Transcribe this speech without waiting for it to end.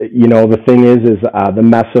the thing is the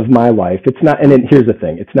mess of my life. It's not, and here's the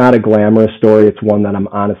thing. It's not a glamorous story. It's one that I'm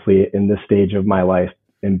honestly in this stage of my life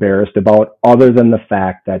embarrassed about, other than the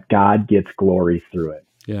fact that God gets glory through it.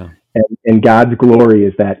 Yeah. And God's glory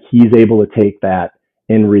is that he's able to take that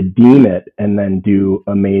and redeem it and then do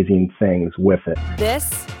amazing things with it.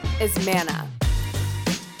 This is Manna.